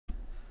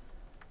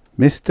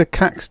Mr.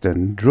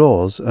 Caxton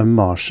Draws a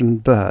Martian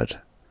Bird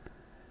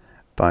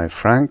by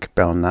Frank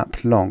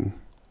Belknap Long.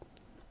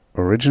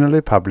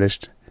 Originally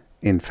published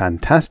in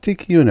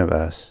Fantastic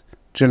Universe,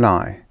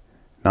 July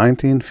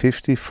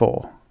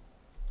 1954.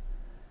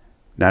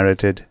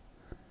 Narrated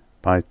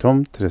by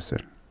Tom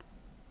Trussel.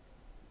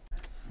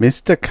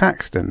 Mr.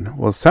 Caxton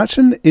was such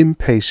an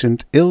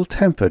impatient,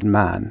 ill-tempered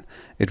man,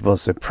 it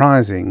was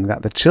surprising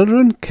that the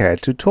children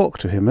cared to talk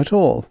to him at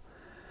all.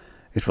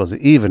 It was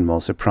even more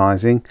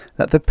surprising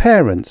that the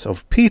parents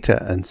of Peter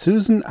and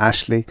Susan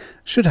Ashley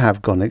should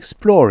have gone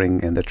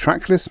exploring in the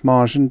trackless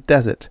Martian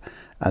desert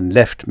and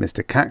left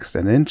Mr.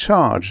 Caxton in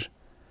charge.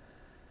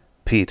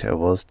 Peter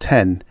was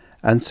 10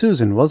 and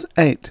Susan was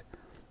 8,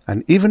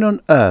 and even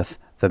on Earth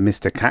the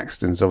Mr.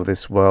 Caxtons of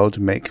this world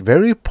make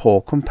very poor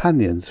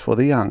companions for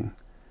the young.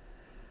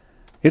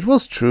 It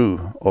was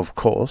true, of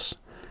course,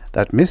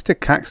 that Mr.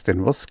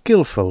 Caxton was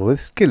skilful with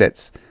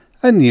skillets,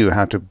 and knew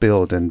how to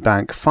build and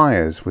bank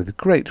fires with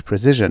great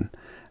precision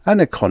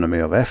and economy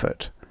of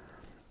effort.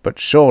 But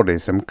surely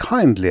some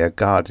kindlier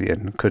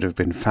guardian could have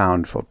been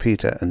found for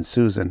Peter and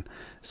Susan,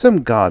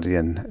 some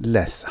guardian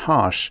less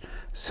harsh,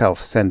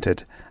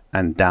 self-centered,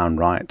 and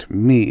downright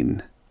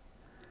mean.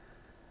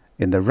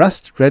 In the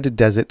rust-red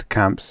desert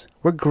camps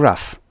were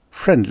gruff,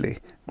 friendly,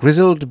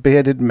 grizzled,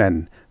 bearded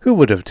men who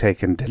would have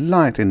taken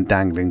delight in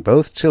dangling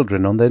both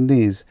children on their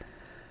knees.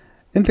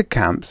 In the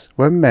camps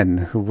were men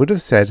who would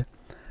have said,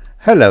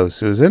 "Hello,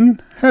 Susan.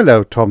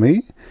 Hello,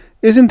 Tommy.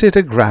 Isn't it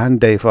a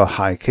grand day for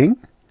hiking?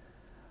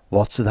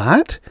 What's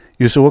that?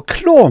 You saw a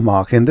claw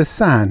mark in the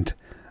sand.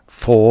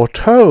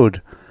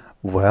 4-toed.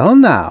 Well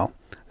now,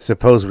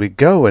 suppose we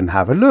go and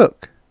have a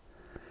look."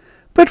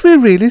 "But we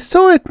really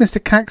saw it,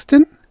 Mr.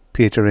 Caxton,"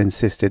 Peter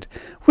insisted.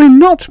 "We're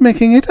not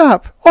making it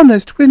up.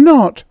 Honest, we're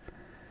not."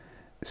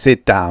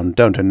 "Sit down,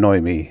 don't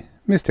annoy me,"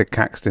 Mr.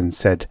 Caxton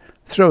said,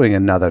 throwing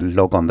another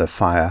log on the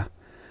fire.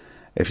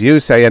 "If you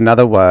say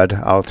another word,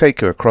 I'll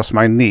take you across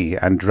my knee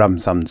and drum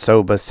some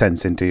sober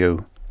sense into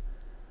you."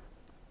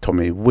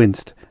 Tommy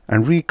winced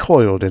and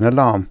recoiled in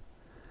alarm.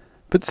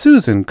 But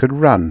Susan could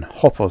run,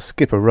 hop or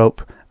skip a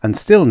rope, and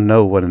still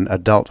know when an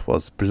adult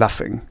was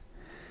bluffing.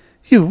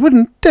 "You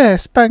wouldn't dare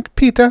spank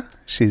Peter,"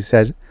 she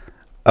said.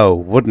 "Oh,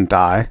 wouldn't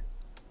I?"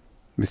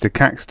 Mr.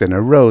 Caxton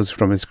arose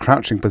from his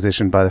crouching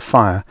position by the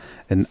fire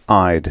and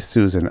eyed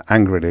Susan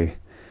angrily.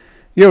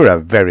 "You're a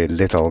very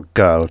little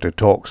girl to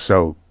talk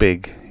so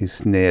big," he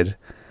sneered.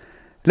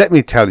 "Let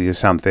me tell you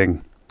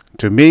something.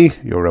 To me,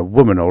 you're a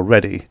woman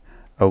already,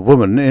 a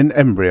woman in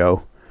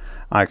embryo.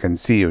 I can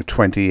see you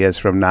 20 years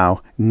from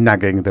now,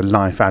 nagging the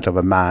life out of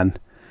a man.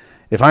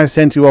 If I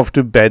sent you off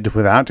to bed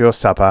without your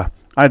supper,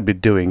 I'd be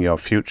doing your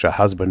future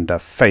husband a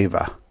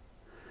favor."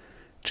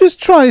 "Just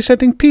try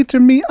shutting Peter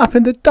and me up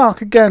in the dark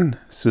again,"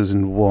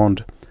 Susan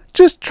warned.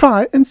 "Just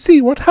try and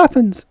see what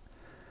happens."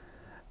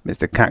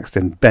 Mr.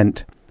 Caxton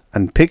bent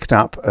and picked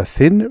up a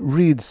thin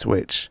reed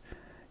switch.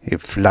 He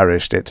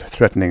flourished it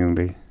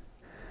threateningly.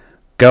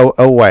 "Go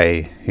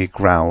away," he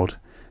growled.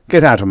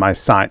 "Get out of my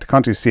sight.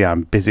 Can't you see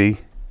I'm busy?"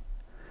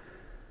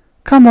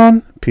 "Come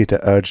on," Peter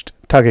urged,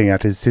 tugging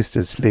at his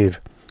sister's sleeve.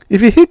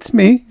 "If he hits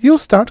me, you'll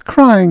start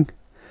crying."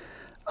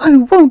 "I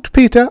won't,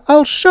 Peter.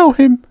 I'll show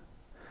him."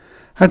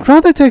 "I'd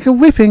rather take a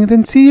whipping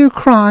than see you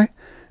cry.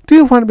 Do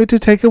you want me to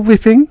take a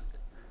whipping?"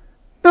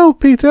 "No,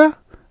 Peter."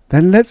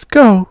 "Then let's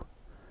go."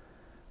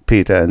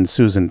 Peter and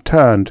Susan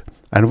turned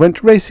and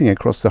went racing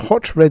across the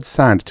hot red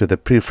sand to the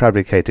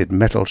prefabricated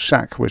metal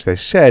shack which they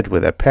shared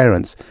with their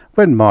parents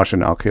when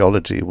Martian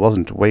archaeology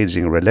wasn't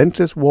waging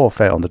relentless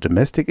warfare on the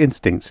domestic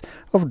instincts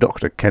of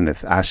Dr.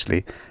 Kenneth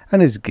Ashley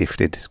and his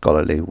gifted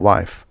scholarly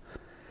wife.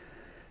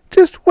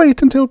 "Just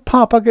wait until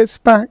Papa gets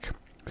back,"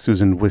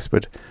 Susan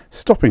whispered,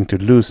 stopping to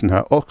loosen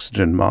her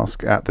oxygen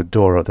mask at the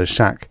door of the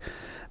shack.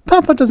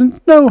 "Papa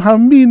doesn't know how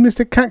mean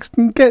Mr.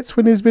 Caxton gets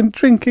when he's been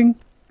drinking."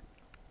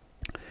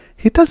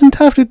 "He doesn't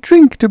have to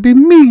drink to be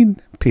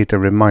mean," Peter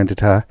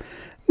reminded her.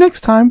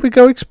 "Next time we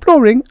go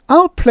exploring,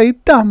 I'll play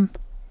dumb."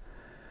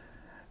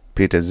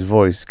 Peter's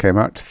voice came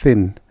out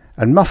thin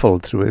and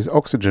muffled through his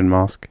oxygen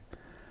mask,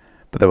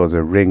 but there was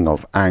a ring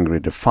of angry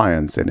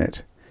defiance in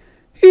it.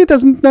 "He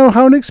doesn't know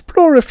how an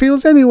explorer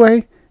feels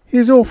anyway.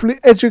 He's awfully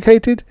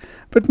educated,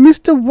 but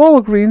Mr.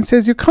 Walgreen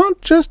says you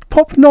can't just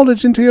pop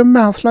knowledge into your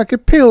mouth like a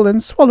pill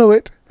and swallow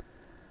it."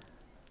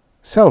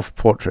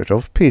 Self-portrait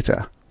of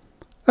Peter.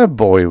 A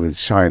boy with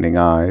shining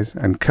eyes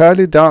and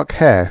curly dark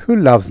hair who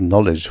loves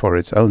knowledge for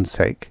its own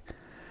sake.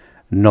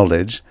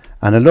 Knowledge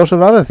and a lot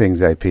of other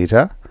things,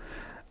 Peter?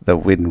 The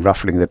wind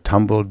ruffling the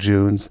tumbled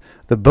dunes,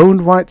 the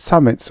bone-white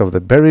summits of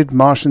the buried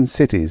Martian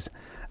cities,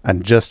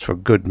 and just for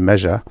good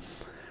measure,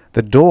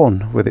 the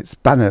dawn with its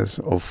banners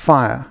of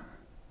fire.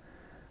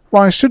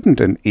 Why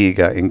shouldn't an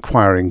eager,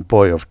 inquiring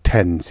boy of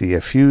 10 see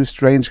a few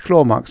strange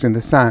claw marks in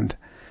the sand?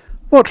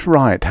 What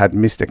right had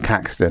Mr.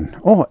 Caxton,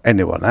 or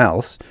anyone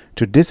else,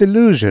 to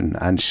disillusion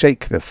and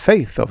shake the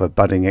faith of a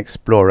budding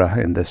explorer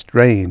in the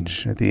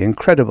strange, the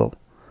incredible?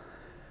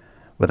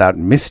 Without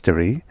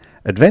mystery,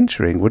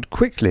 adventuring would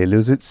quickly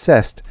lose its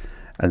zest,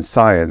 and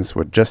science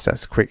would just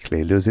as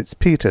quickly lose its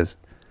Peters.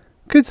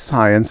 Could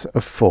science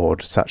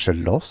afford such a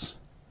loss?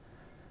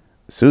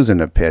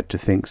 Susan appeared to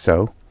think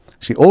so.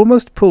 She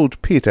almost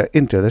pulled Peter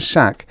into the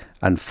shack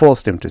and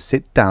forced him to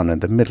sit down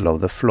in the middle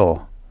of the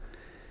floor.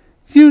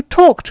 "You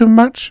talk too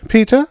much,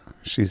 Peter,"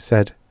 she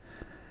said.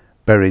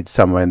 Buried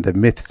somewhere in the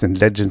myths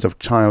and legends of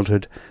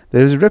childhood,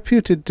 there is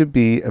reputed to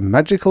be a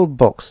magical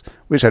box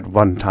which at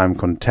one time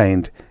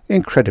contained,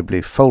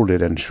 incredibly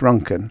folded and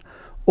shrunken,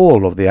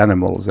 all of the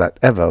animals that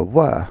ever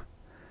were.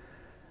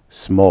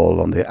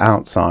 Small on the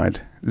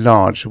outside,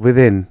 large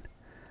within.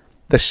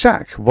 The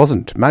shack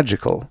wasn't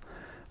magical,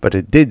 but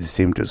it did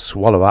seem to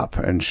swallow up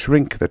and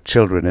shrink the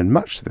children in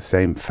much the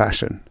same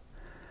fashion.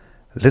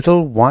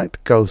 Little white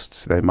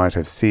ghosts they might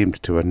have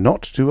seemed to a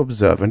not too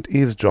observant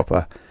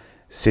eavesdropper,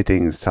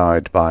 sitting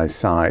side by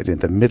side in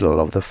the middle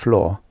of the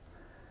floor.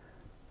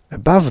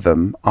 Above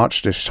them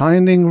arched a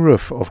shining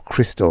roof of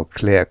crystal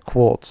clear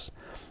quartz,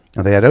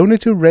 and they had only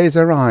to raise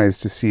their eyes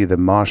to see the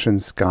Martian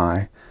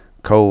sky,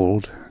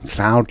 cold,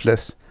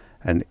 cloudless,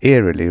 and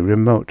eerily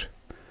remote.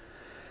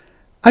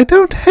 "I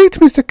don't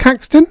hate Mr.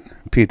 Caxton,"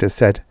 Peter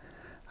said.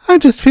 "I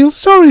just feel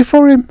sorry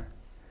for him."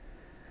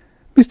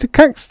 "Mr.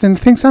 Caxton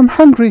thinks I'm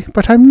hungry,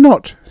 but I'm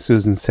not,"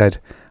 Susan said.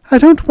 "I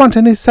don't want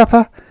any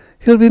supper.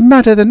 He'll be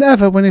madder than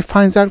ever when he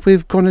finds out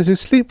we've gone to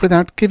sleep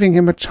without giving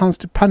him a chance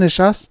to punish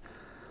us."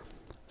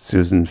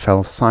 Susan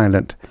fell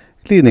silent,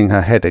 leaning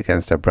her head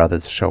against her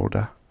brother's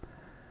shoulder.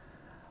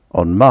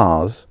 On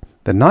Mars,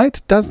 the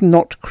night does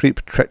not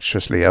creep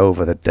treacherously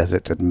over the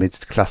desert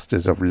amidst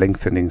clusters of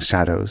lengthening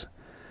shadows.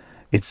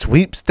 It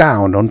sweeps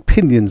down on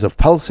pinions of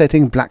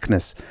pulsating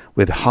blackness,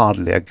 with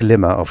hardly a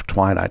glimmer of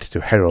twilight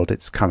to herald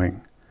its coming.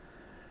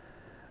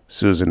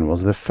 Susan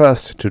was the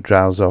first to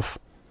drowse off.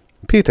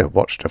 Peter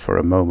watched her for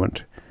a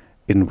moment,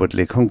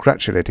 inwardly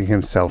congratulating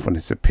himself on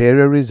his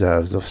superior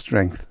reserves of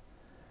strength.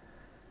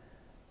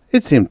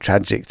 It seemed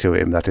tragic to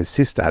him that his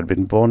sister had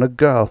been born a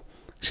girl.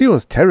 She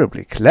was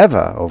terribly clever,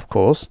 of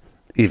course,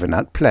 even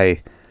at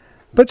play,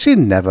 but she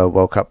never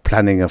woke up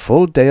planning a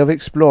full day of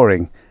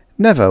exploring,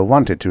 never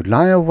wanted to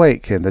lie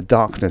awake in the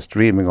darkness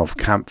dreaming of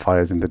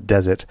campfires in the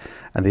desert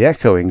and the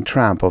echoing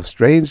tramp of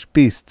strange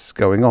beasts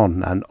going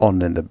on and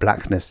on in the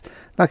blackness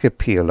like a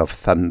peal of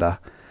thunder,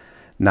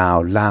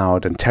 now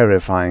loud and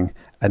terrifying,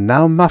 and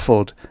now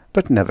muffled,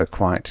 but never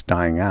quite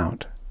dying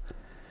out.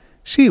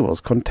 She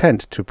was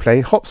content to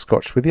play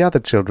hopscotch with the other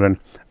children,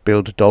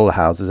 build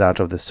doll-houses out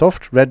of the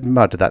soft red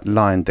mud that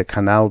lined the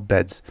canal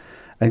beds,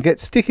 and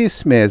get sticky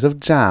smears of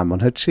jam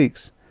on her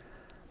cheeks.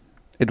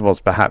 It was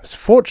perhaps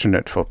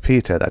fortunate for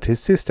Peter that his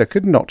sister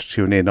could not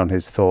tune in on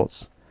his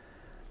thoughts.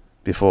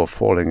 Before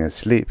falling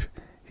asleep,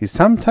 he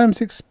sometimes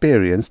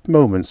experienced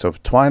moments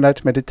of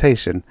twilight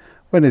meditation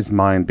when his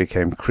mind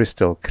became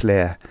crystal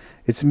clear,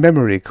 its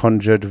memory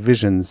conjured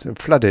visions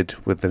flooded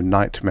with the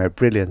nightmare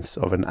brilliance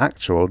of an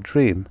actual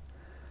dream.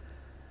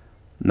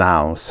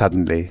 Now,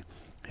 suddenly,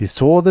 he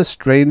saw the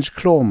strange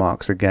claw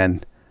marks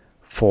again,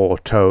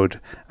 four-toed,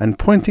 and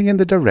pointing in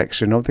the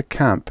direction of the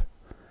camp.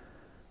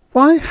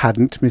 Why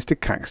hadn't Mr.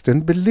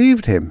 Caxton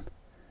believed him?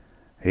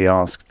 He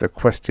asked the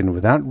question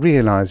without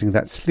realizing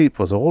that sleep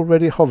was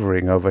already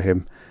hovering over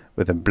him,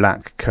 with a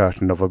black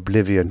curtain of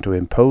oblivion to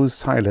impose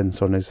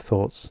silence on his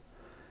thoughts.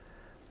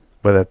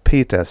 Whether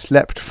Peter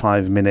slept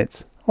 5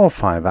 minutes or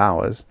 5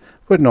 hours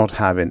would not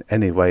have in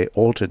any way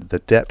altered the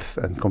depth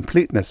and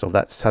completeness of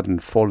that sudden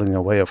falling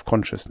away of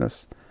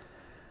consciousness.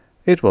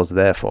 It was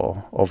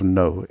therefore of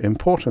no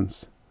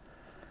importance.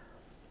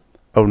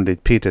 Only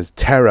Peter's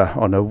terror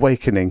on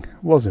awakening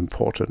was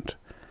important.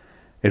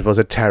 It was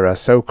a terror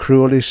so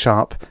cruelly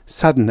sharp,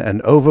 sudden,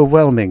 and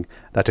overwhelming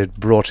that it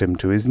brought him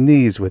to his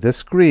knees with a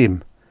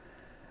scream.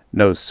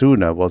 No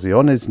sooner was he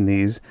on his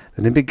knees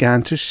than he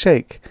began to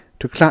shake,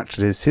 to clutch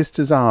at his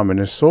sister's arm in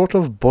a sort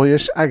of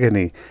boyish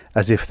agony,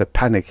 as if the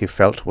panic he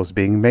felt was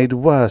being made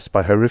worse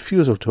by her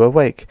refusal to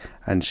awake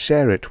and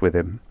share it with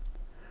him.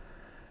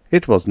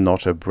 It was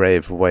not a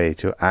brave way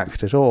to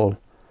act at all.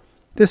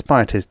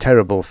 Despite his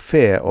terrible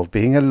fear of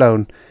being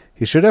alone,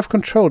 he should have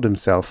controlled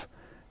himself.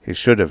 He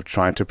should have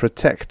tried to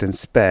protect and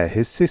spare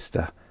his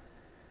sister.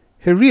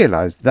 He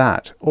realized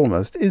that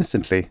almost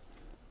instantly,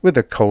 with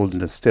the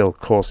coldness still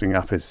coursing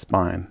up his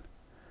spine.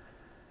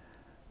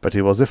 But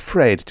he was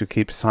afraid to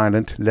keep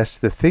silent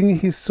lest the thing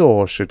he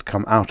saw should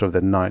come out of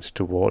the night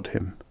toward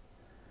him.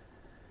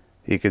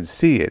 He could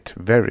see it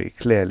very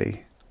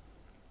clearly.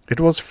 It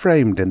was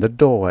framed in the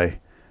doorway,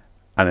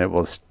 and it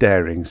was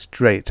staring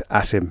straight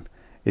at him,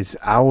 its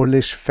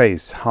owlish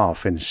face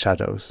half in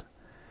shadows.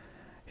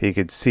 He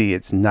could see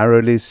its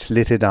narrowly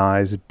slitted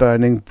eyes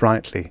burning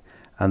brightly,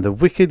 and the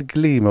wicked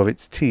gleam of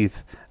its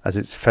teeth as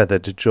its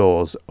feathered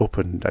jaws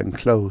opened and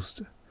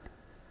closed.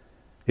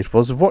 It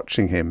was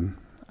watching him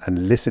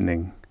and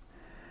listening,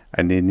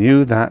 and he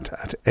knew that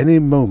at any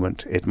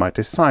moment it might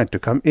decide to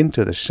come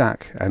into the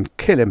shack and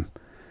kill him.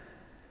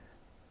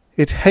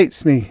 "It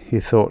hates me," he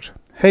thought.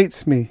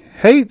 "Hates me,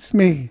 hates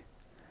me."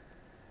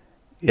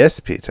 "Yes,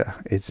 Peter,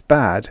 it's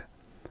bad.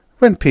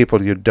 When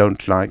people you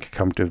don't like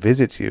come to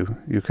visit you,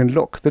 you can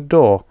lock the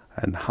door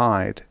and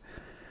hide.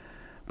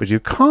 But you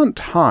can't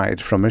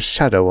hide from a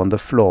shadow on the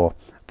floor,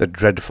 the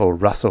dreadful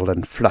rustle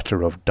and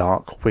flutter of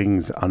dark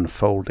wings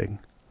unfolding.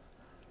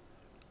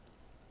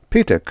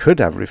 Peter could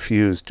have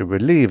refused to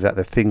believe that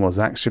the thing was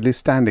actually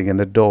standing in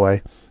the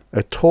doorway,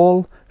 a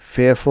tall,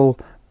 fearful,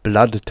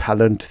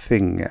 blood-taloned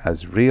thing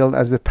as real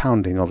as the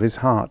pounding of his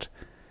heart.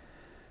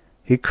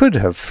 He could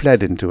have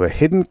fled into a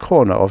hidden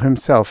corner of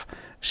himself,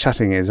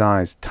 shutting his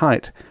eyes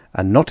tight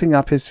and knotting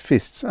up his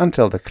fists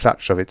until the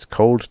clutch of its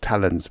cold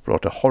talons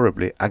brought a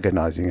horribly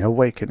agonizing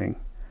awakening.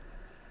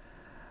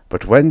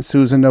 But when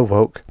Susan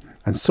awoke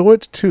and saw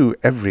it too,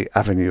 every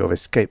avenue of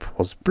escape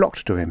was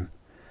blocked to him.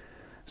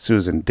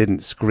 Susan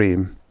didn't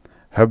scream.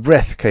 Her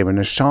breath came in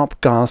a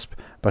sharp gasp,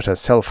 but her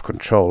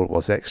self-control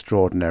was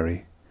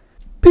extraordinary.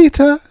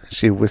 "Peter,"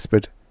 she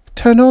whispered,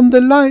 "turn on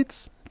the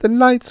lights. The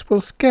lights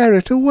will scare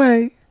it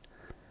away."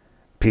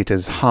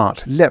 Peter's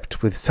heart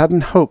leapt with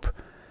sudden hope,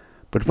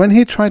 but when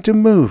he tried to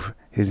move,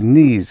 his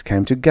knees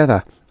came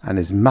together and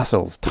his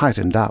muscles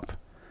tightened up.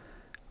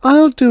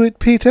 "I'll do it,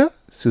 Peter,"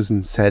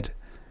 Susan said.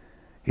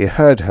 He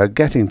heard her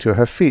getting to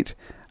her feet,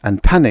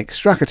 and panic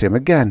struck at him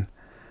again.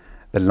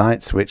 The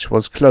light switch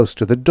was close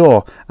to the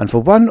door, and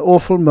for one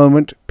awful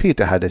moment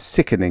Peter had a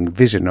sickening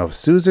vision of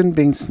Susan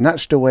being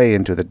snatched away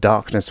into the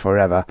darkness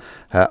forever,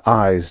 her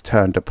eyes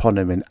turned upon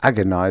him in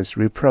agonized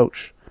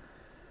reproach.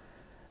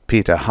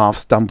 Peter half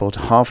stumbled,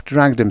 half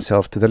dragged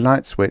himself to the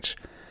light switch.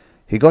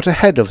 He got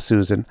ahead of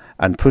Susan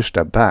and pushed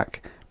her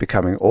back,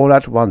 becoming all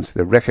at once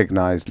the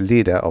recognized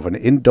leader of an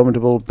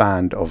indomitable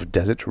band of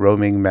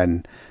desert-roaming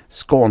men,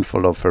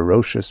 scornful of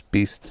ferocious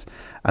beasts,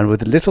 and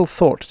with little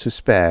thought to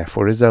spare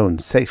for his own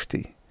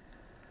safety.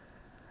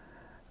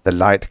 The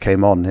light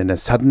came on in a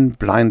sudden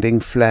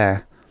blinding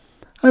flare.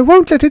 "I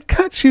won't let it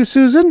catch you,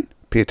 Susan,"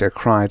 Peter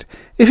cried.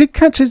 "If it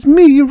catches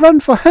me, you run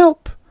for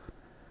help."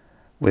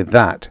 With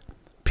that,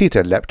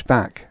 Peter leapt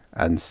back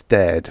and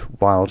stared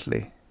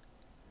wildly.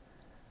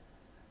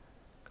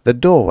 The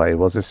doorway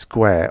was a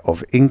square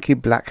of inky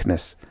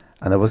blackness,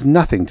 and there was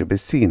nothing to be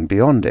seen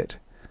beyond it.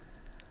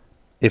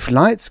 If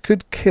lights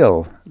could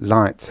kill,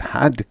 lights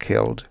had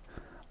killed,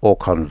 or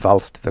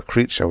convulsed the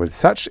creature with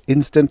such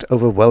instant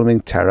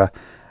overwhelming terror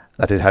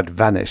that it had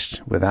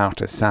vanished without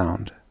a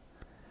sound.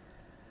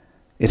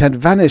 It had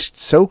vanished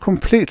so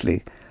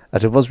completely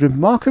that it was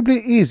remarkably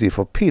easy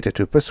for Peter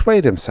to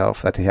persuade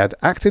himself that he had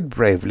acted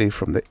bravely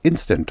from the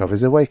instant of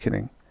his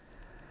awakening.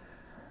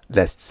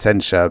 Lest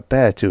censure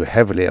bear too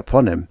heavily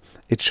upon him,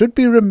 it should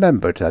be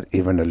remembered that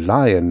even a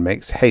lion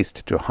makes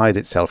haste to hide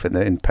itself in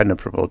the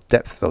impenetrable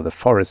depths of the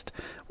forest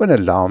when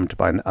alarmed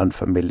by an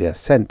unfamiliar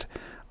scent,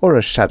 or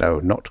a shadow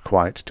not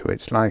quite to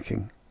its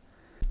liking.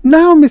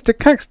 "Now Mr.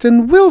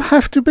 Caxton will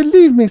have to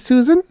believe me,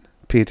 Susan,"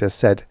 Peter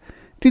said.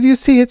 "Did you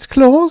see its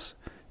claws?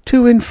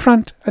 2 in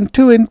front and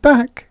 2 in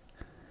back."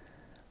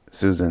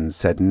 Susan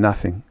said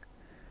nothing.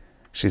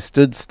 She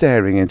stood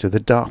staring into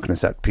the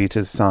darkness at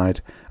Peter's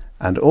side,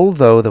 and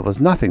although there was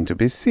nothing to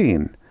be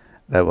seen,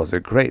 there was a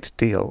great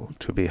deal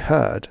to be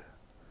heard.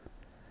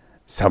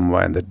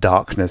 Somewhere in the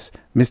darkness,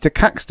 Mr.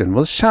 Caxton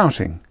was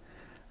shouting.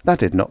 That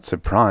did not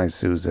surprise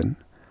Susan.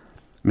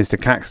 Mr.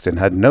 Caxton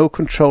had no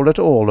control at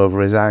all over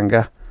his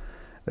anger.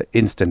 The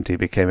instant he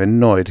became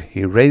annoyed,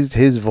 he raised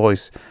his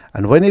voice,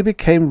 and when he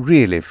became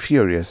really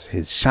furious,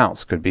 his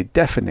shouts could be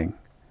deafening.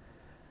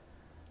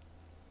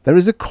 There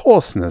is a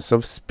coarseness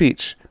of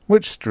speech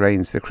which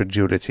strains the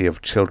credulity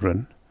of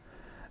children.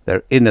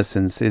 Their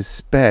innocence is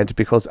spared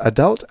because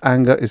adult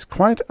anger is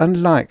quite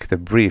unlike the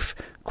brief,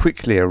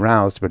 quickly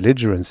aroused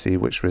belligerency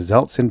which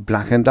results in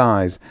blackened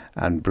eyes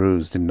and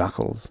bruised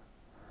knuckles.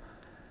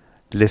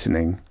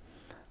 Listening,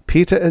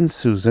 Peter and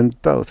Susan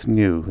both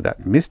knew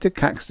that Mr.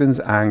 Caxton's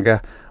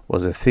anger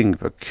was a thing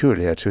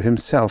peculiar to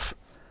himself.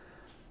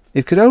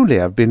 It could only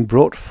have been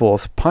brought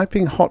forth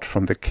piping hot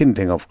from the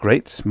kindling of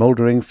great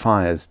smouldering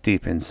fires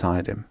deep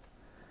inside him.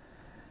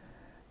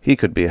 He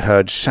could be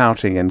heard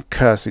shouting and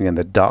cursing in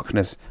the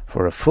darkness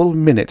for a full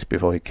minute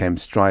before he came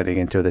striding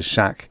into the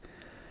shack.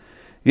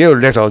 "You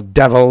little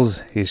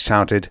devils," he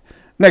shouted.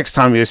 "Next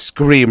time you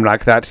scream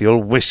like that,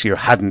 you'll wish you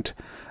hadn't.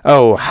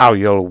 Oh, how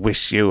you'll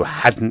wish you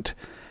hadn't.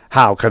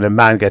 How can a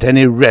man get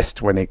any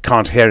rest when he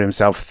can't hear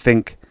himself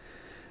think?"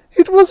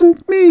 "It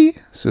wasn't me,"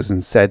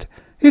 Susan said.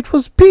 "It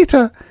was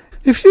Peter.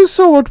 If you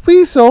saw what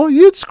we saw,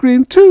 you'd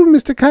scream too,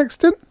 Mr.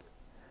 Caxton."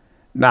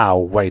 "Now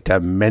wait a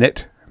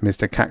minute,"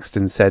 Mr.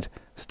 Caxton said.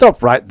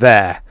 "Stop right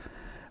there.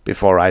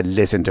 Before I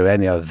listen to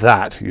any of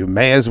that, you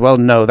may as well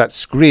know that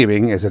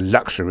screaming is a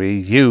luxury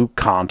you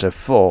can't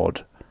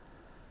afford."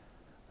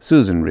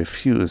 Susan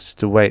refused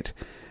to wait.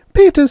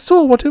 "Peter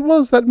saw what it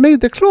was that made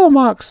the claw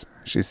marks,"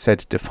 she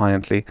said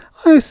defiantly.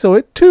 "I saw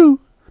it too."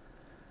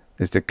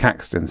 Mr.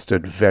 Caxton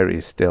stood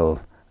very still,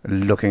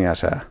 looking at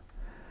her.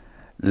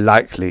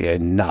 "Likely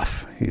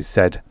enough," he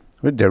said,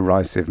 with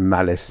derisive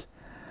malice.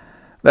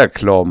 "The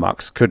claw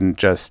marks couldn't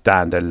just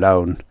stand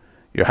alone.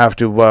 You have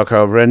to work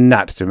over a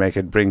gnat to make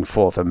it bring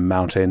forth a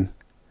mountain."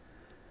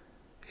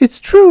 "It's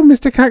true,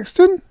 Mr.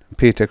 Caxton,"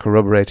 Peter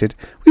corroborated.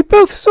 "We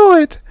both saw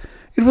it.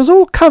 It was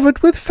all covered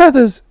with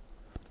feathers."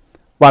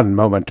 "One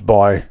moment,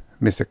 boy,"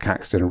 Mr.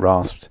 Caxton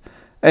rasped.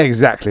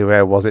 "Exactly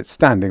where was it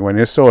standing when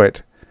you saw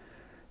it?"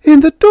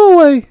 "In the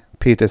doorway,"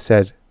 Peter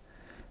said.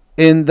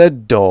 "In the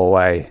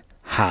doorway.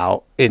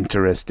 How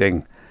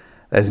interesting.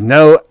 There's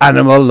no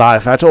animal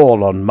life at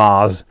all on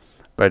Mars,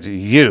 but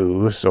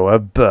you saw a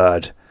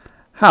bird.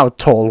 How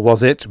tall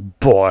was it,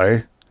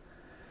 boy?"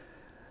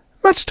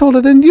 "Much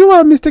taller than you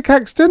are, Mr.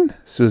 Caxton,"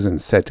 Susan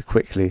said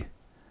quickly.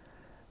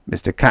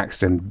 Mr.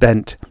 Caxton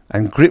bent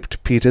and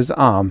gripped Peter's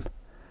arm.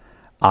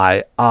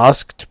 "I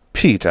asked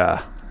Peter,"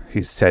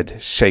 he said,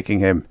 shaking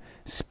him.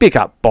 "Speak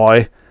up,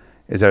 boy.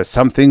 Is there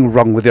something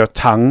wrong with your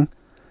tongue?"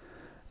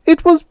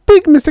 "It was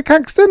big, Mr.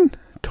 Caxton,"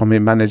 Tommy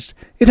managed.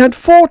 "It had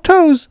 4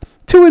 toes,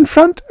 2 in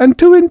front and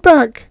 2 in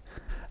back."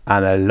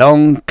 "And a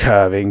long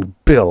curving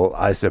bill,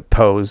 I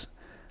suppose."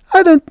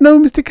 "I don't know,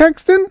 Mr.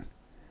 Caxton."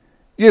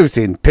 "You've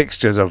seen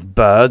pictures of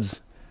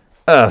birds.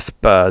 Earth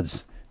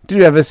birds. Did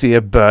you ever see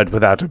a bird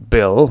without a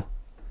bill?"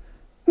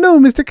 "No,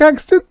 Mr.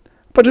 Caxton,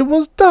 but it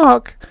was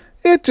dark.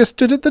 It just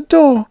stood at the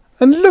door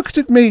and looked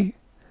at me."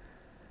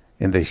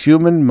 In the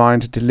human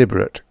mind,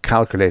 deliberate,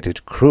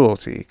 calculated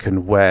cruelty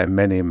can wear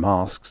many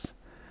masks.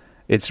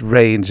 Its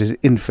range is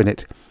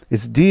infinite,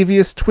 its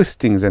devious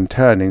twistings and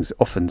turnings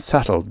often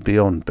subtle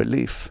beyond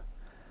belief.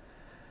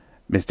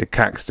 Mr.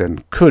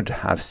 Caxton could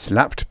have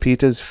slapped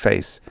Peter's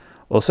face,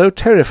 or so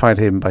terrified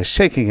him by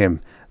shaking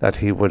him that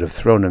he would have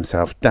thrown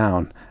himself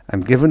down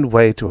and given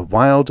way to a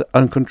wild,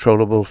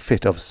 uncontrollable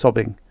fit of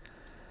sobbing.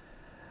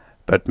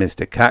 But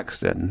Mr.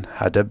 Caxton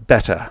had a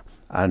better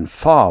and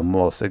far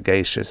more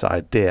sagacious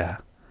idea.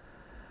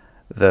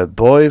 The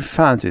boy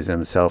fancies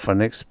himself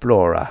an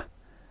explorer.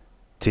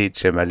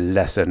 Teach him a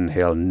lesson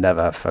he'll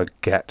never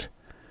forget.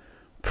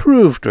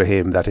 Prove to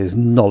him that his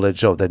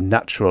knowledge of the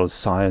natural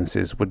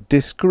sciences would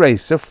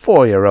disgrace a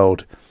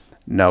 4-year-old,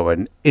 no,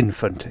 an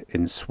infant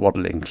in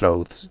swaddling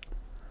clothes.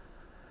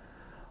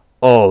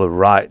 "All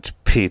right,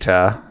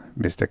 Peter,"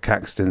 Mr.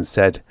 Caxton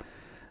said.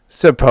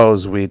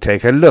 "Suppose we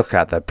take a look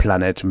at the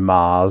planet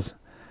Mars.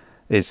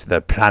 It's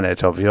the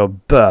planet of your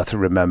birth,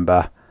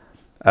 remember.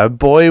 A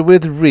boy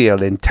with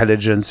real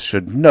intelligence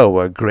should know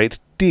a great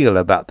deal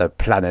about the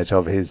planet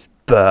of his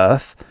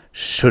birth,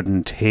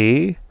 shouldn't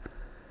he?"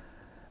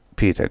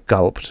 Peter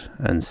gulped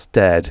and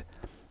stared,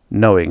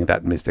 knowing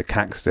that Mr.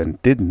 Caxton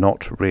did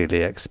not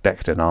really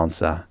expect an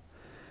answer.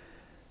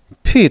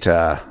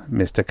 "Peter,"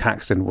 Mr.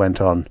 Caxton went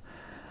on,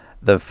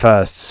 "the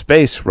first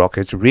space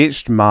rocket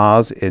reached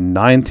Mars in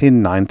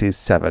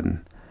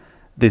 1997.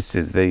 This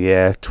is the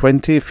year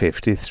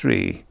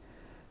 2053.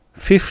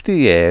 50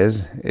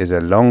 years is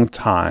a long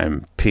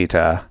time,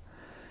 Peter.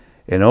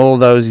 In all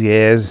those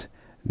years,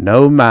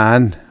 no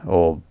man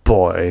or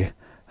boy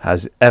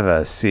has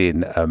ever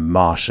seen a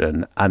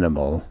Martian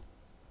animal."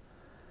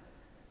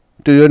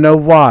 "Do you know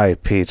why,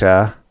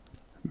 Peter?"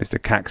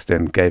 Mr.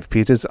 Caxton gave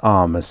Peter's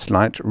arm a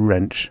slight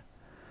wrench.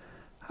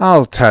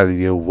 "I'll tell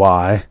you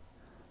why.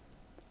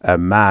 A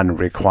man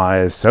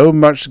requires so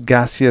much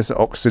gaseous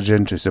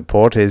oxygen to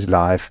support his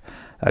life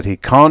that he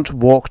can't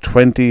walk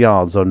 20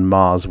 yards on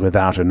Mars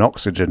without an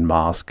oxygen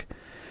mask.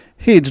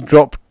 He'd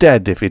drop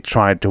dead if he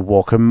tried to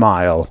walk a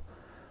mile.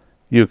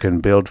 You can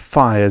build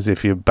fires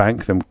if you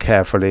bank them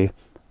carefully,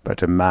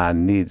 but a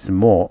man needs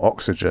more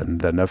oxygen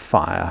than a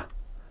fire."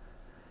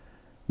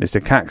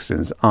 Mr.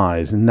 Caxton's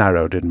eyes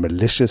narrowed in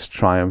malicious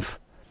triumph.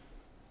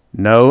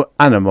 No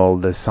animal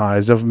the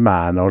size of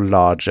man or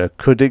larger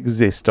could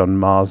exist on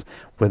Mars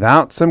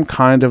without some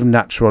kind of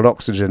natural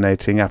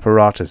oxygenating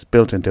apparatus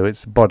built into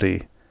its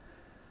body.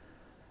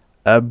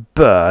 "A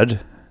bird?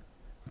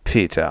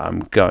 Peter,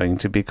 I'm going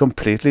to be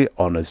completely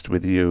honest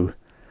with you.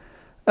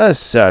 A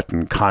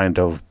certain kind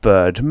of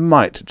bird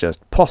might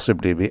just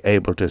possibly be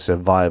able to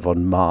survive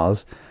on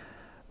Mars,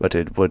 but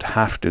it would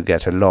have to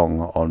get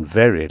along on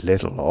very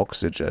little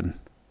oxygen."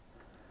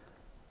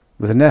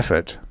 With an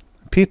effort,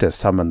 Peter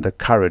summoned the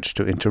courage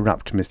to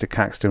interrupt Mr.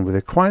 Caxton with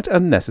a quite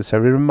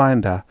unnecessary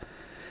reminder.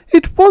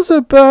 "It was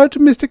a bird,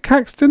 Mr.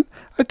 Caxton.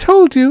 I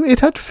told you it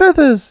had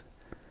feathers."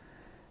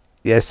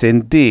 "Yes,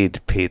 indeed,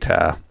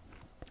 Peter.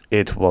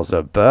 It was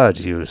a bird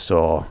you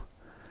saw.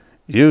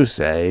 You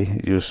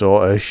say you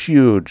saw a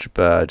huge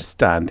bird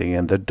standing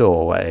in the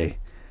doorway.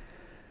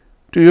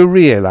 Do you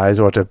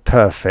realize what a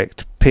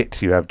perfect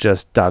pit you have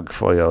just dug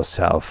for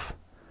yourself?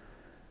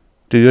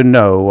 Do you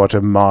know what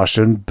a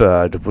Martian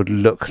bird would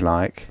look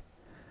like?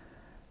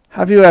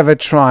 Have you ever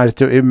tried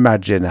to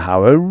imagine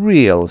how a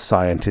real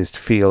scientist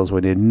feels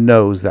when he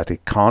knows that he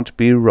can't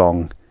be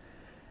wrong?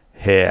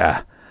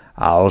 Here,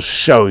 I'll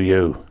show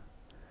you."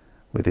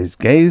 With his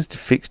gaze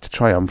fixed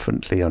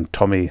triumphantly on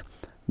Tommy,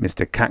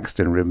 Mr.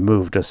 Caxton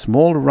removed a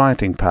small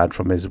writing pad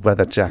from his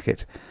weather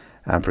jacket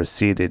and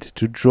proceeded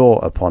to draw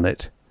upon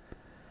it.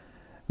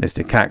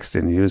 Mr.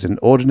 Caxton used an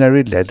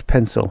ordinary lead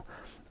pencil,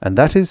 and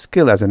that his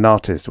skill as an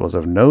artist was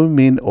of no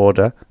mean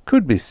order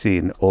could be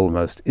seen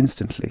almost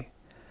instantly.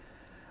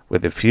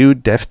 With a few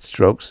deft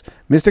strokes,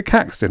 Mr.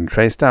 Caxton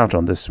traced out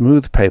on the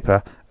smooth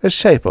paper a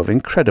shape of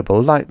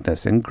incredible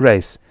lightness and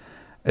grace,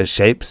 a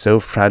shape so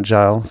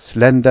fragile,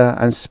 slender,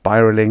 and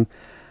spiraling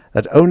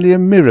that only a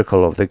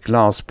miracle of the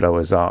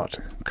glass-blower's art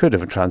could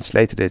have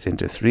translated it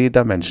into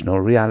 3-dimensional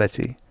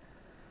reality.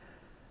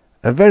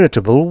 A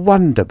veritable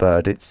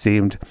wonder-bird it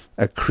seemed,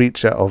 a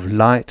creature of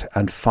light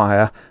and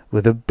fire,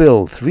 with a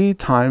bill 3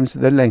 times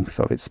the length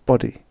of its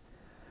body.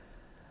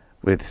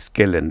 With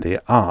skill in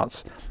the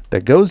arts,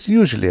 there goes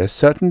usually a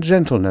certain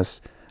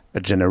gentleness,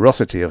 a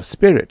generosity of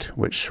spirit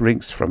which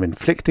shrinks from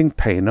inflicting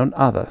pain on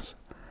others.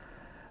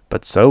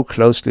 But so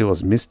closely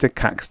was Mr.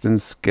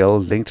 Caxton's skill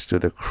linked to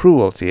the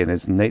cruelty in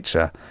his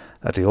nature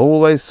that he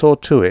always saw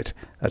to it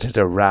that it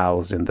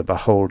aroused in the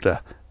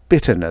beholder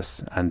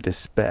bitterness and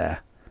despair.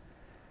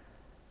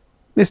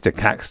 Mr.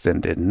 Caxton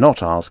did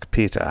not ask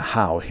Peter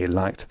how he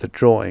liked the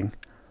drawing.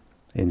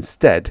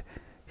 Instead,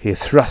 he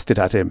thrust it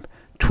at him,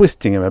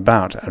 twisting him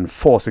about and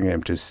forcing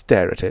him to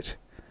stare at it.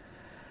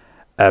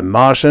 "A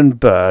Martian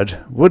bird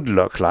would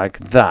look like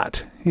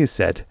that," he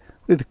said,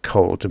 with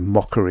cold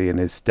mockery in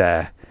his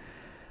stare.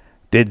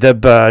 "Did the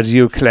bird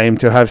you claim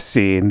to have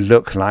seen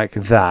look like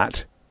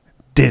that?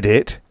 Did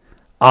it?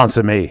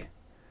 Answer me."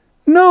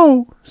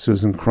 "No,"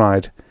 Susan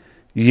cried.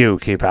 "You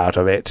keep out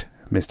of it,"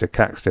 Mr.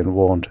 Caxton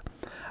warned.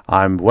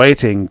 "I'm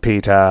waiting,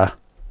 Peter."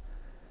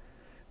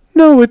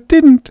 "No, it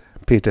didn't,"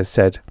 Peter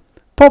said.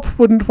 "Pop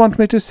wouldn't want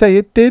me to say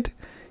it did.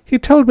 He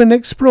told me an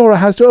explorer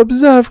has to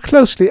observe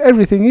closely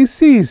everything he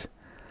sees."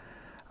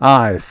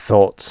 "I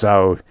thought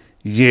so.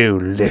 You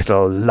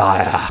little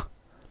liar."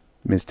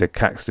 Mr.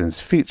 Caxton's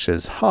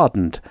features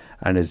hardened,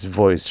 and his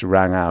voice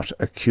rang out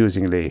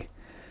accusingly.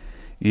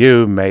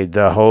 "You made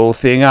the whole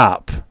thing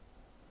up."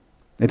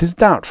 It is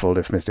doubtful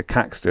if Mr.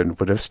 Caxton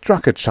would have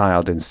struck a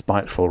child in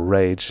spiteful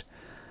rage.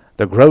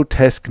 The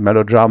grotesque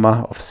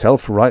melodrama of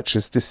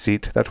self-righteous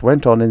deceit that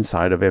went on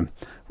inside of him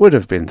would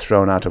have been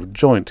thrown out of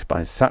joint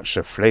by such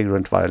a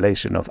flagrant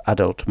violation of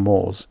adult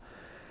mores.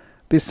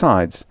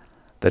 Besides,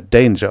 the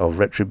danger of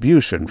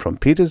retribution from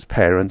Peter's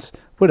parents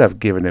would have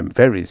given him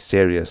very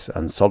serious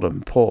and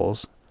solemn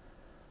pause.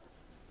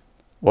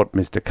 What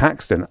Mr.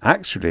 Caxton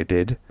actually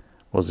did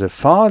was a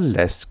far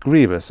less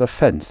grievous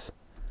offence.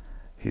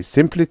 He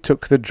simply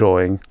took the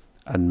drawing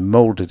and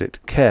moulded it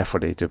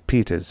carefully to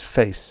Peter's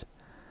face.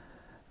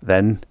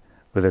 Then,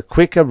 with a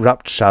quick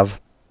abrupt shove,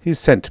 he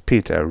sent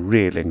Peter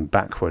reeling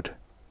backward.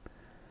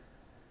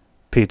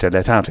 Peter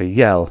let out a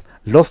yell,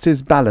 lost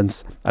his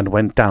balance, and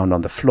went down on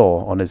the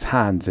floor on his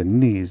hands and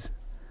knees.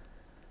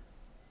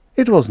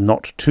 It was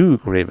not too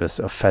grievous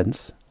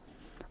offence,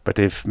 but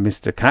if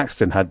Mr.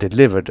 Caxton had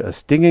delivered a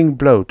stinging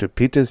blow to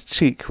Peter's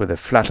cheek with the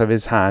flat of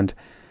his hand,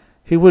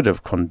 he would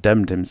have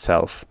condemned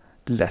himself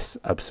less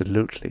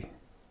absolutely.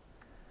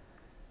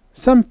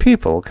 Some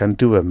people can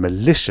do a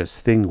malicious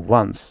thing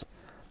once,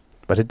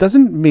 but it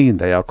doesn't mean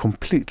they are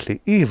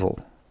completely evil.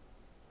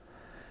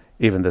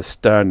 Even the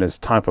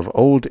sternest type of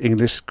old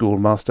English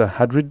schoolmaster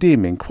had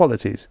redeeming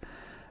qualities,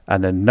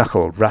 and a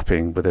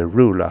knuckle-rapping with a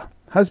ruler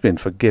has been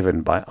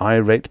forgiven by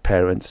irate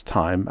parents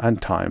time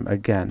and time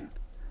again.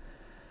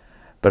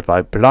 But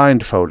by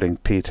blindfolding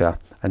Peter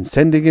and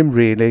sending him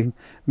reeling,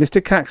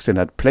 Mr. Caxton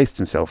had placed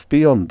himself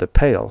beyond the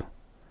pale.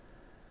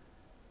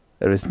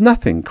 There is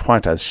nothing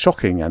quite as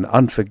shocking and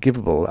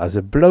unforgivable as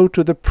a blow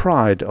to the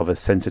pride of a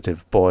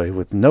sensitive boy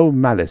with no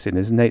malice in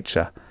his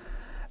nature,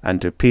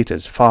 and to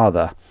Peter's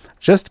father,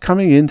 just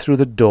coming in through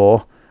the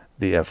door,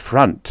 the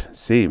affront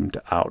seemed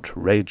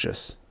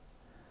outrageous.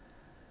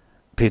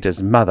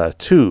 Peter's mother,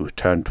 too,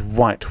 turned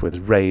white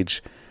with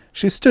rage.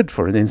 She stood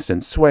for an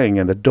instant swaying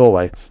in the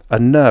doorway,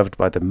 unnerved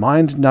by the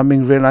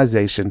mind-numbing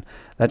realization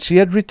that she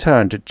had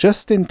returned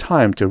just in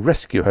time to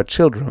rescue her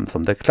children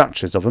from the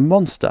clutches of a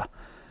monster.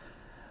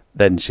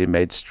 Then she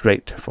made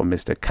straight for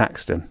Mr.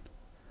 Caxton.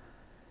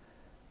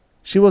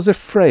 She was a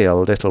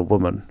frail little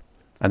woman,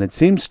 and it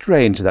seemed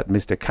strange that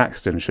Mr.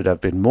 Caxton should have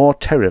been more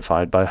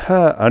terrified by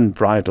her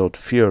unbridled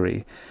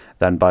fury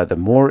than by the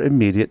more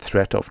immediate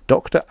threat of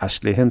Dr.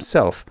 Ashley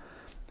himself,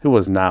 who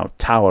was now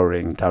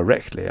towering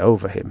directly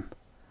over him.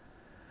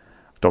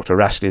 Dr.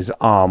 Ashley's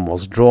arm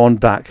was drawn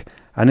back,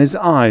 and his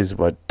eyes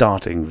were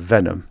darting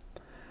venom.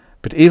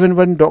 But even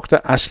when Dr.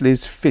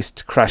 Ashley's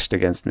fist crashed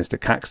against Mr.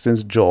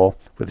 Caxton's jaw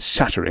with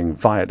shattering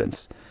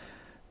violence,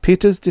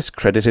 Peter's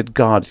discredited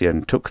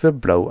guardian took the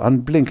blow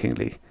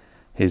unblinkingly,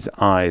 his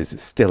eyes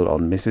still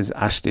on Mrs.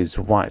 Ashley's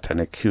white and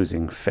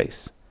accusing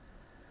face.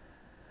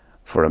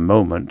 For a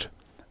moment,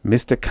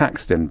 Mr.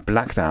 Caxton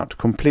blacked out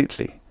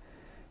completely.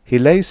 He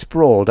lay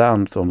sprawled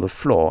out on the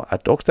floor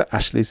at Dr.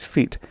 Ashley's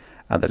feet,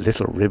 and the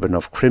little ribbon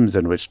of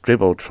crimson which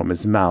dribbled from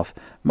his mouth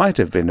might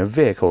have been a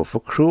vehicle for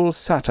cruel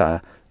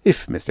satire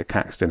if Mr.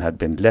 Caxton had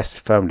been less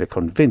firmly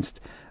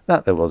convinced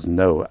that there was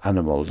no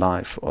animal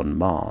life on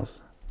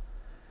Mars.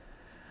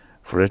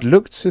 For it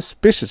looked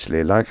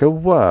suspiciously like a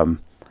worm,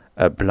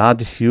 a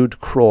blood-hued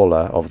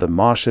crawler of the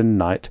Martian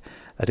night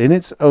that in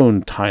its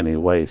own tiny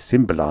way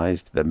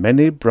symbolized the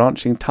many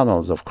branching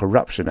tunnels of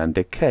corruption and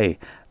decay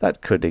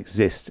that could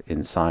exist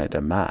inside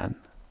a man.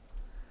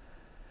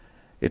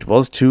 It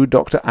was to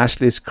Dr.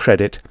 Ashley's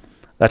credit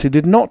that he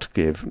did not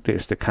give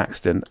Mr.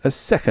 Caxton a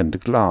second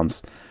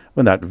glance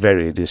when that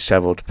very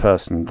dishevelled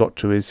person got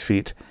to his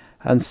feet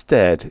and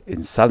stared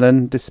in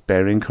sullen,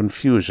 despairing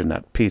confusion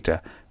at Peter,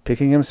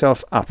 picking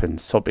himself up in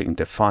sobbing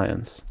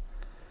defiance.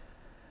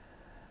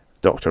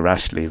 Dr.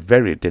 Ashley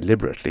very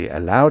deliberately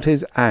allowed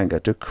his anger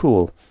to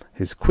cool,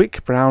 his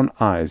quick brown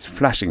eyes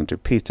flashing to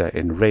Peter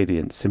in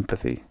radiant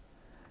sympathy.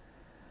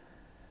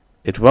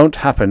 "It won't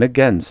happen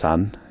again,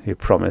 son," he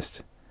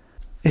promised.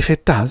 "If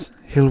it does,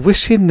 he'll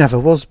wish he never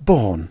was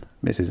born,"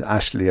 Mrs.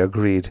 Ashley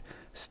agreed,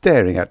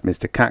 staring at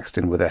Mr.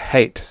 Caxton with a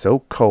hate so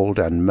cold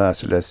and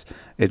merciless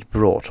it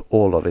brought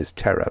all of his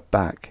terror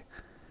back.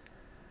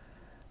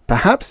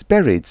 Perhaps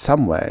buried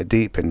somewhere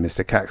deep in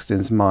Mr.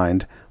 Caxton's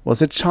mind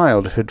was a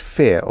childhood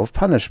fear of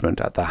punishment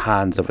at the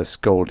hands of a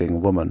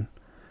scolding woman.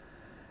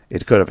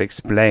 It could have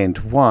explained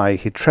why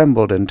he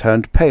trembled and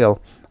turned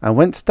pale and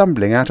went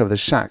stumbling out of the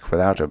shack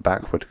without a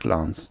backward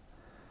glance.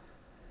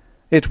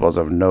 It was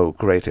of no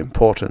great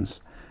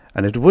importance,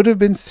 and it would have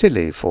been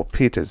silly for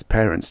Peter's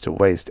parents to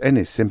waste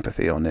any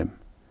sympathy on him.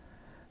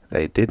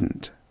 They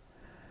didn't.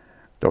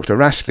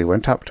 Dr. Ashley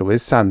went up to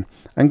his son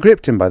and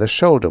gripped him by the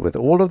shoulder with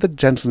all of the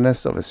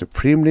gentleness of a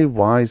supremely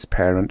wise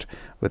parent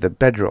with a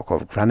bedrock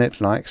of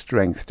granite-like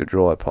strength to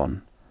draw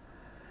upon.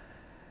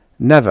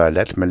 "Never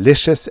let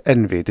malicious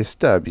envy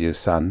disturb you,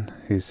 son,"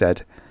 he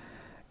said.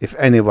 "If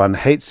anyone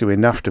hates you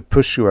enough to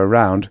push you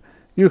around,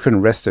 you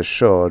can rest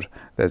assured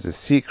there's a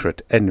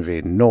secret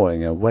envy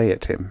gnawing away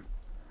at him."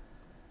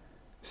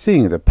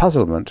 Seeing the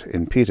puzzlement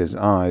in Peter's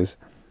eyes,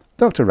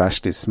 Dr.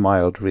 Ashley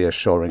smiled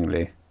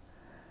reassuringly.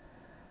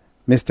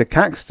 "Mr.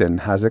 Caxton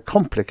has a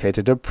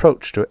complicated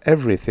approach to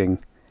everything.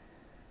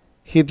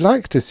 He'd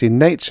like to see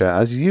nature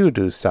as you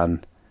do,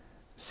 son,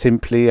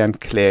 simply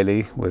and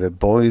clearly with a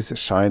boy's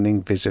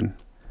shining vision.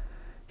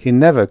 He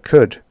never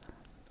could,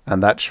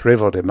 and that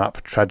shriveled him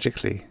up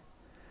tragically."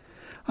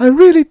 "I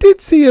really did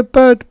see a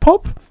bird,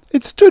 Pop.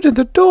 It stood in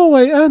the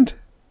doorway and—"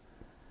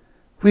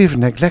 "We've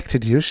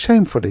neglected you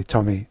shamefully,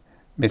 Tommy,"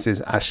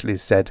 Mrs. Ashley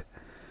said.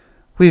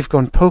 "We've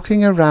gone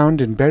poking around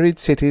in buried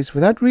cities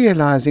without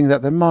realizing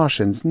that the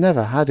Martians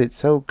never had it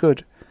so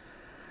good.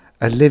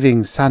 A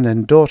living son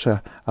and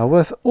daughter are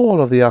worth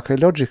all of the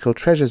archaeological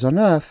treasures on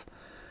Earth.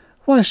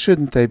 Why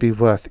shouldn't they be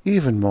worth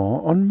even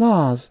more on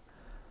Mars?"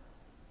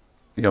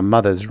 "Your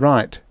mother's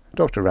right,"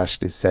 Dr.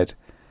 Ashley said.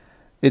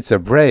 "It's a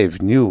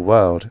brave new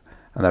world,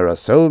 and there are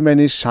so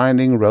many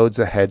shining roads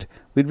ahead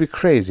we'd be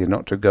crazy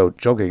not to go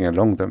jogging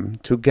along them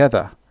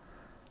together."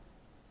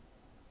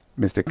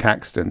 Mr.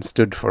 Caxton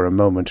stood for a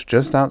moment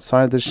just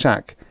outside the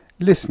shack,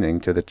 listening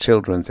to the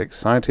children's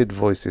excited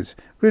voices,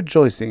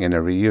 rejoicing in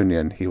a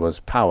reunion he was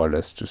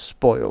powerless to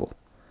spoil.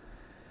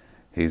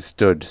 He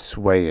stood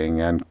swaying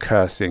and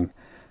cursing,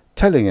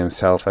 telling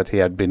himself that he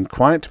had been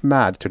quite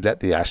mad to let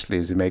the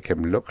Ashleys make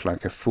him look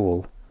like a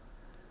fool.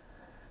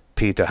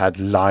 Peter had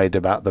lied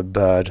about the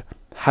bird,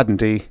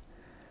 hadn't he?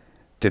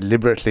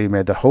 Deliberately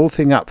made the whole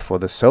thing up for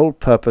the sole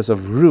purpose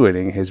of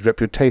ruining his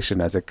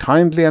reputation as a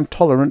kindly and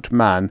tolerant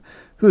man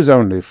whose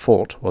only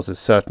fault was a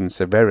certain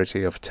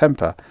severity of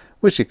temper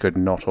which he could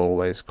not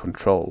always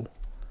control.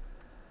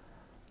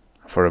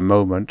 For a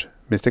moment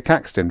Mr.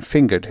 Caxton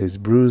fingered his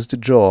bruised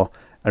jaw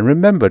and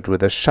remembered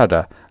with a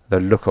shudder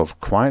the look of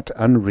quite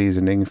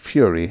unreasoning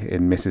fury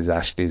in Mrs.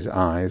 Ashley's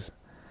eyes.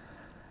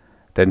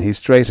 Then he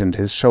straightened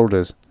his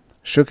shoulders,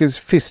 shook his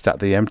fist at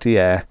the empty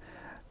air,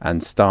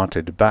 and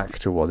started back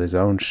toward his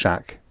own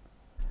shack.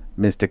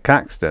 Mr.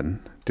 Caxton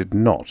did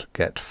not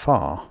get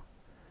far.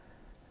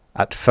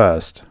 At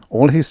first,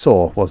 all he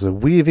saw was a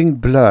weaving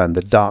blur in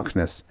the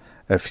darkness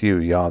a few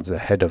yards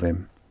ahead of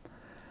him,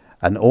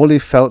 and all he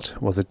felt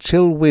was a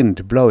chill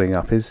wind blowing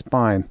up his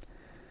spine.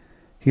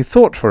 He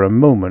thought for a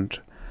moment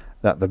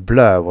that the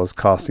blur was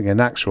casting an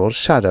actual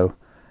shadow,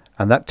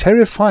 and that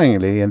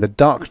terrifyingly in the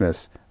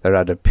darkness there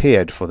had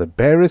appeared for the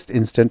barest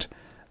instant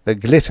the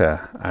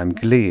glitter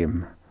and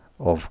gleam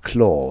of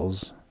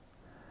claws.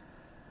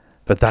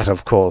 But that,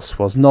 of course,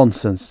 was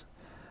nonsense.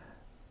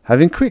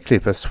 Having quickly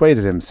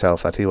persuaded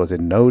himself that he was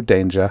in no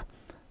danger,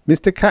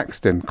 Mr.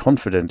 Caxton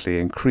confidently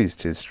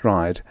increased his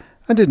stride,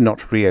 and did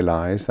not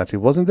realize that he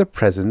was in the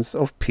presence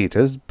of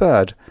Peter's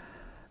bird,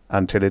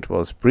 until it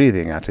was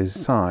breathing at his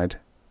side.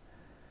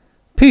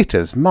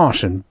 Peter's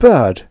Martian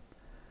bird!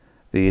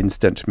 The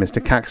instant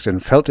Mr. Caxton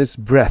felt its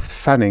breath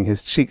fanning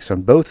his cheeks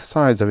on both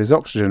sides of his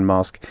oxygen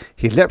mask,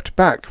 he leapt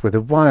back with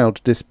a wild,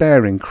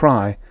 despairing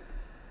cry.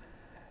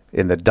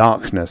 In the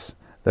darkness,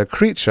 the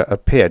creature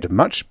appeared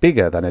much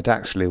bigger than it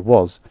actually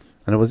was,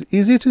 and it was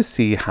easy to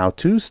see how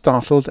two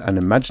startled and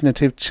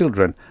imaginative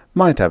children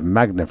might have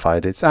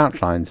magnified its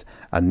outlines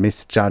and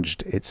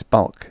misjudged its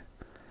bulk.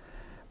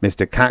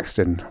 Mr.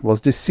 Caxton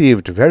was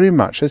deceived very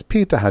much as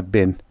Peter had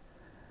been.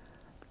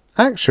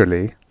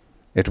 Actually,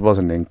 it was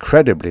an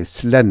incredibly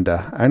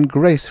slender and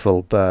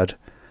graceful bird,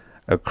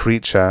 a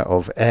creature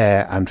of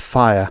air and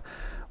fire,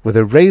 with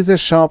a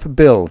razor-sharp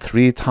bill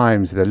 3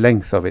 times the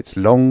length of its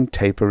long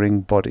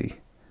tapering body.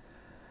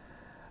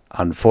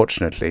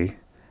 Unfortunately,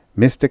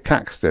 Mr.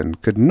 Caxton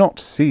could not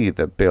see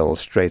the bill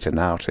straighten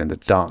out in the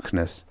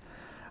darkness,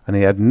 and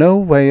he had no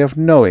way of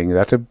knowing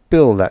that a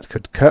bill that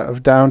could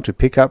curve down to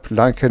pick up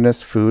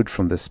lichenous food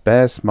from the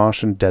sparse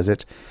Martian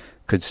desert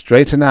could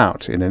straighten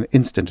out in an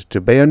instant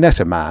to bayonet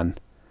a man.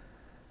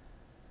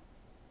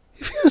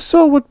 "If you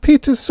saw what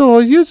Peter saw,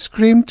 you'd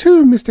scream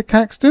too, Mr.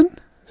 Caxton,"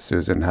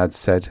 Susan had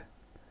said.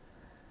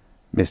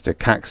 Mr.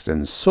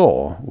 Caxton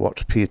saw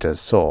what Peter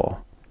saw,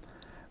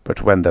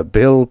 but when the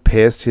bill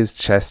pierced his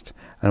chest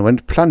and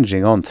went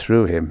plunging on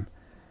through him,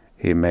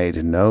 he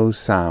made no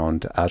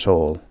sound at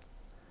all.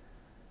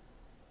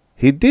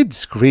 He did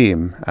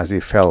scream as he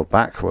fell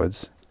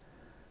backwards,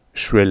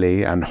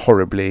 shrilly and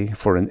horribly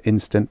for an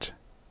instant,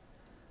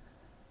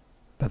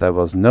 but there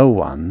was no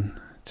one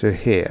to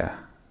hear.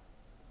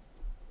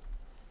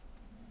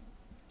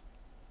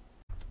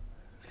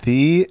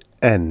 The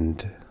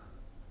end.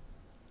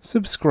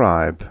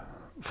 Subscribe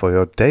for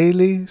your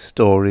daily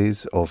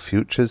stories of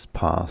futures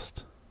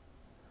past.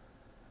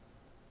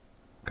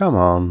 Come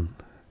on,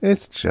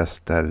 it's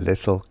just a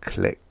little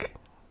click.